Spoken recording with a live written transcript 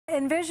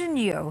Envision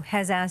U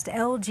has asked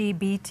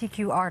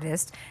LGBTQ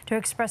artists to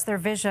express their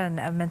vision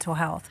of mental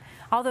health.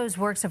 All those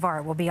works of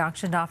art will be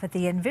auctioned off at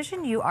the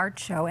Envision U Art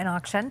Show and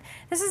Auction.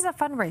 This is a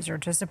fundraiser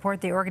to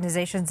support the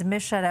organization's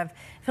mission of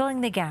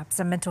filling the gaps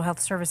in mental health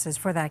services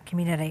for that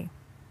community.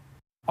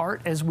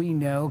 Art, as we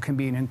know, can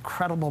be an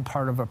incredible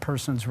part of a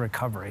person's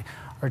recovery.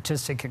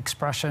 Artistic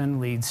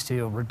expression leads to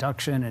a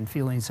reduction in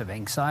feelings of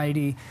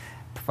anxiety,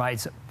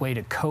 provides a way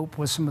to cope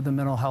with some of the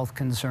mental health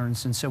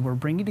concerns. And so we're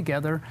bringing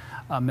together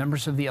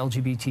members of the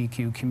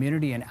LGBTQ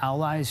community and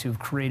allies who've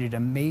created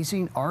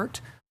amazing art.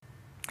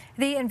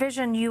 The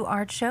Envision U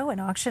Art Show and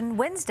Auction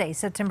Wednesday,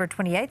 September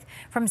 28th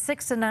from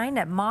 6 to 9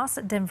 at Moss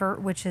Denver,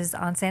 which is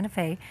on Santa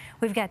Fe.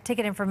 We've got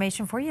ticket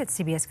information for you at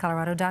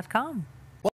cbscolorado.com.